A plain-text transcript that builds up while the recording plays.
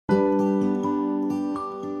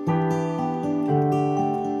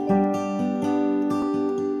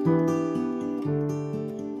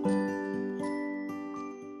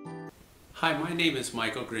my name is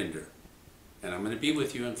Michael Grinder, and I'm going to be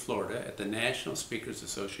with you in Florida at the National Speakers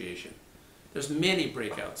Association. There's many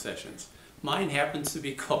breakout sessions. Mine happens to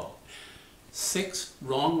be called 6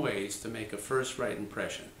 Wrong Ways to Make a First Right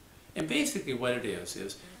Impression. And basically what it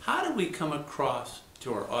is how do we come across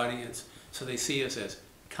to our audience so they see us as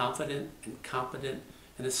confident and competent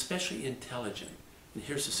and especially intelligent? And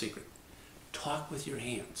here's the secret. Talk with your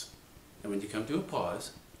hands. And when you come to a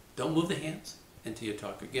pause, don't move the hands until you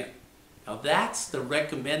talk again. Now that's the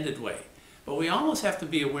recommended way. But we almost have to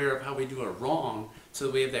be aware of how we do it wrong so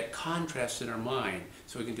that we have that contrast in our mind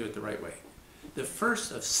so we can do it the right way. The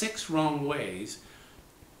first of 6 wrong ways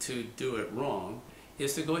to do it wrong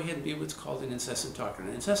is to go ahead and be what's called an incessant talker.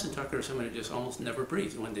 An incessant talker is someone who just almost never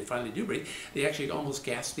breathes. And when they finally do breathe, they actually almost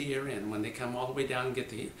gasp the air in. When they come all the way down and get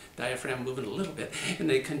the diaphragm moving a little bit, and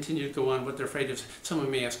they continue to go on what they're afraid of.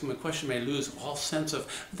 Someone may ask them a question, may lose all sense of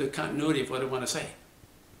the continuity of what they want to say.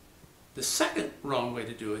 The second wrong way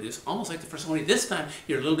to do it is almost like the first one. This time,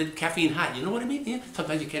 you're a little bit caffeine high. You know what I mean? Yeah?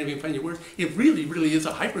 Sometimes you can't even find your words. It really, really is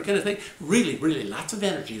a hyper kind of thing. Really, really, lots of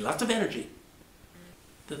energy, lots of energy.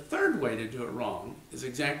 The third way to do it wrong is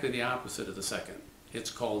exactly the opposite of the second.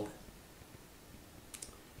 It's called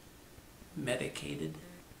medicated,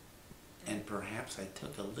 and perhaps I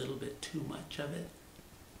took a little bit too much of it.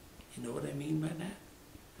 You know what I mean by that?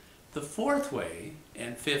 The fourth way,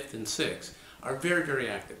 and fifth and sixth, are very, very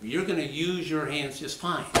active. You're going to use your hands just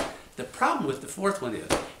fine. The problem with the fourth one is,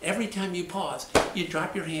 every time you pause, you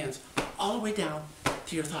drop your hands all the way down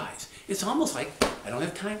to your thighs. It's almost like, I don't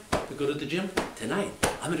have time to go to the gym tonight.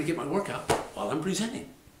 I'm going to get my workout while I'm presenting.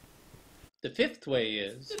 The fifth way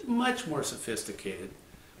is much more sophisticated.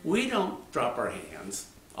 We don't drop our hands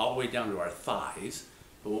all the way down to our thighs,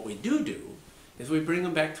 but what we do is we bring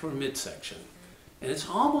them back to our midsection. And it's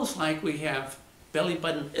almost like we have belly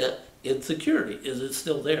button insecurity. Is it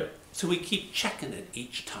still there? So we keep checking it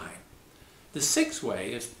each time. The sixth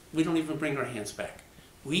way is we don't even bring our hands back.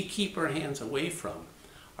 We keep our hands away from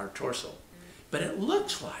our torso. But it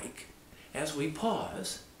looks like, as we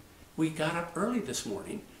pause, we got up early this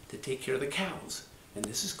morning to take care of the cows, and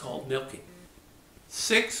this is called milking.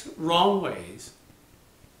 6 wrong ways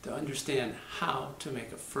to understand how to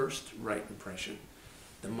make a first right impression.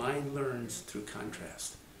 The mind learns through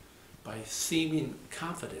contrast by seeming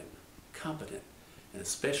confident, competent, and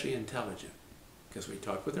especially intelligent, because we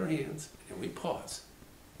talk with our hands and we pause,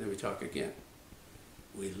 then we talk again.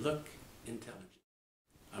 We look intelligent.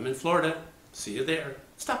 I'm in Florida. See you there.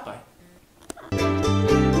 Stop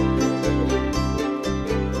by.